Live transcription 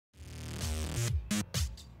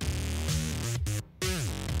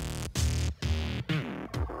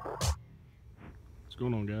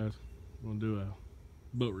going on, guys? I'm gonna do a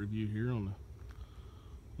boat review here on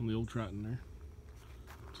the old Triton there.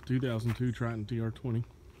 It's a 2002 Triton TR20.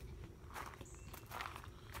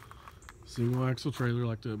 Single axle trailer.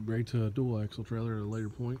 Like to upgrade to a dual axle trailer at a later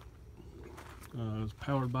point. It's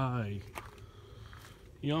powered by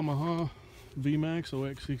a Yamaha VMAX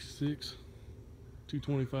OX66,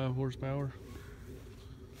 225 horsepower.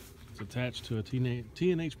 It's attached to a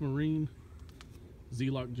T&H Marine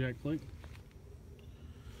Z-Lock jack plate.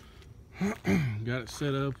 Got it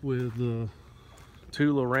set up with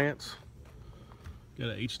 2 Lowrance. Got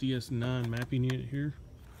a HDS 9 mapping unit here.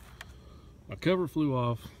 My cover flew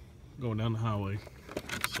off going down the highway,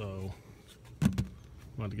 so I'm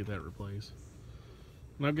going to get that replaced.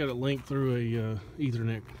 And I've got it linked through a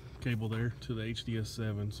Ethernet cable there to the HDS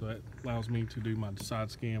 7, so that allows me to do my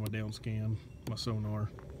side scan, my down scan, my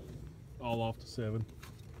sonar, all off the 7.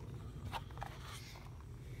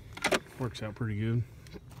 Works out pretty good.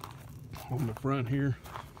 On the front here,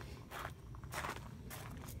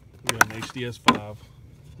 we got an HDS 5.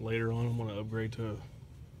 Later on, I'm going to upgrade to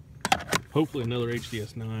hopefully another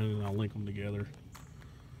HDS 9, and I'll link them together.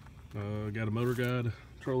 Got a motor guide,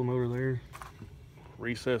 trolling motor there,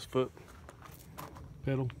 recessed foot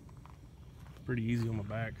pedal. Pretty easy on my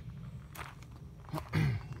back.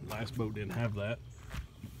 Last boat didn't have that,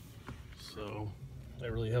 so that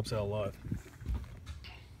really helps out a lot.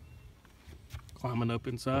 Climbing up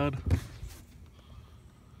inside,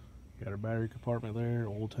 got our battery compartment there,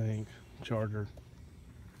 oil tank, charger,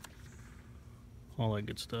 all that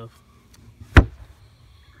good stuff.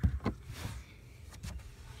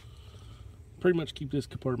 Pretty much keep this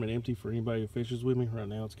compartment empty for anybody who fishes with me. Right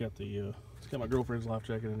now it's got my girlfriend's life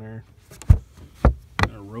jacket in there,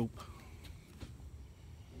 and a rope.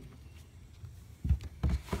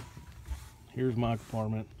 Here's my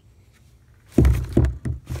compartment.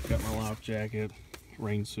 Got my life jacket,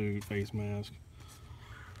 rain suit, face mask,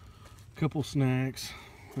 couple snacks,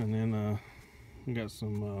 and then we got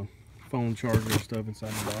some phone charger stuff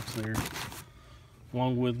inside the box there,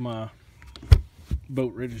 along with my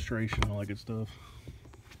boat registration, all that good stuff.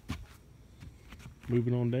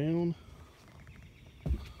 Moving on down.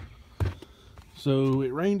 So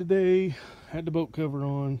it rained today, had the boat cover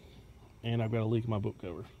on, and I've got a leak in my boat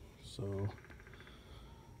cover, so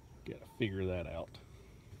gotta figure that out.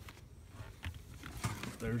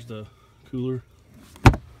 There's the cooler,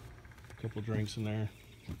 a couple drinks in there.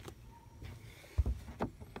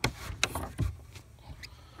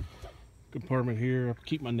 Compartment here, I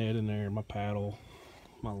keep my net in there, my paddle,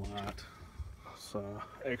 my light, so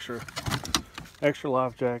extra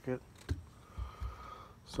life jacket,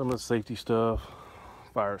 some of the safety stuff,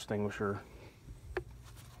 fire extinguisher,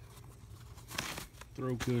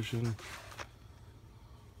 throw cushion,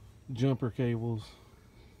 jumper cables.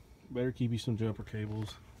 Better keep you some jumper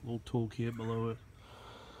cables, little toolkit below it,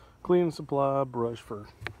 cleaning supply, brush for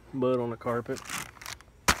mud on the carpet,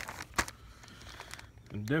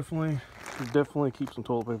 and definitely keep some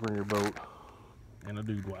toilet paper in your boat and a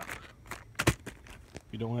dude wipe. If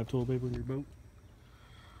you don't have toilet paper in your boat,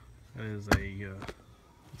 that is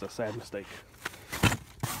it's a sad mistake.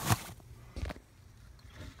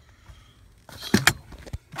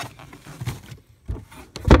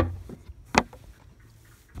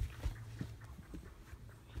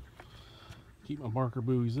 Keep my marker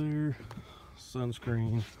buoys there,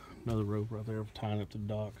 sunscreen, another rope right there for tying up to the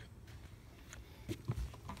dock.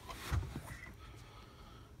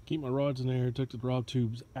 Keep my rods in there, took the rod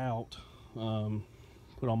tubes out,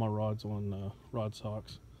 put all my rods on rod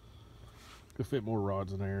socks. Could fit more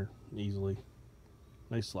rods in there easily.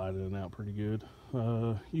 They slide in and out pretty good.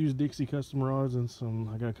 Use Dixie custom rods and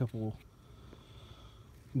I got a couple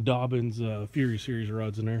Dobbins Fury series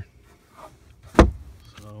rods in there.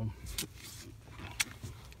 So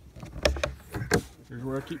here's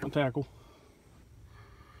where I keep my tackle.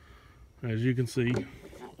 As you can see,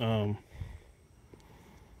 I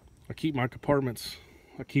keep my compartments,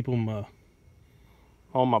 I keep them,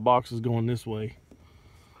 all my boxes going this way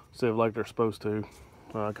instead of like they're supposed to.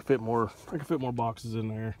 I could fit more boxes in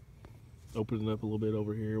there. Open it up a little bit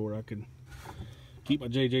over here where I can keep my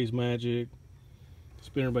JJ's Magic,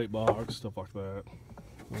 spinnerbait box, stuff like that.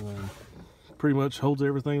 Pretty much holds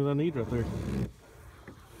everything that I need right there.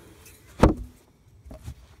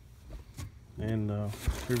 And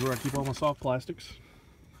here's where I keep all my soft plastics.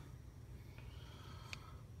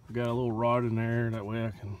 I got a little rod in there, that way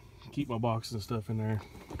I can keep my boxes and stuff in there.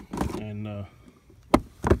 And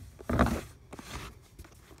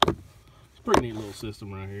it's a pretty neat little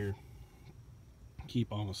system right here.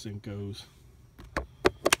 Keep all the Simcoes,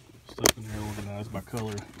 stuff in there organized by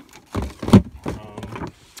color.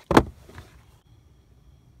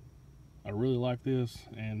 like this,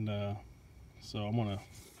 and so I'm gonna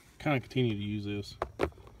kind of continue to use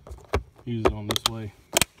it on this way.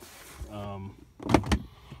 But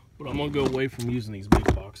I'm gonna go away from using these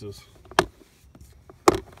big boxes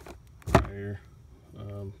right here.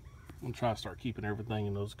 I'm gonna try to start keeping everything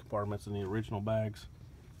in those compartments in the original bags.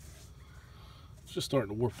 It's just starting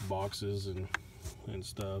to warp the boxes and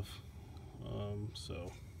stuff.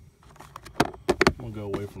 So I'm gonna go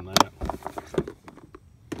away from that.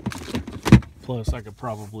 Plus, I could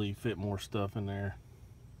probably fit more stuff in there,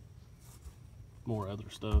 more other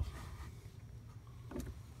stuff.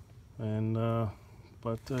 And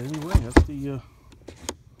but anyway, that's the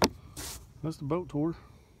boat tour.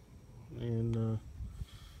 And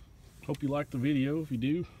hope you liked the video. If you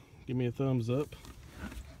do, give me a thumbs up.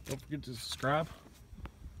 Don't forget to subscribe.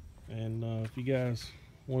 And if you guys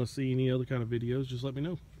want to see any other kind of videos, just let me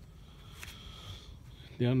know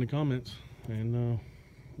down in the comments, and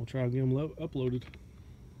we'll try to get them uploaded.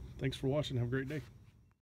 Thanks for watching. Have a great day.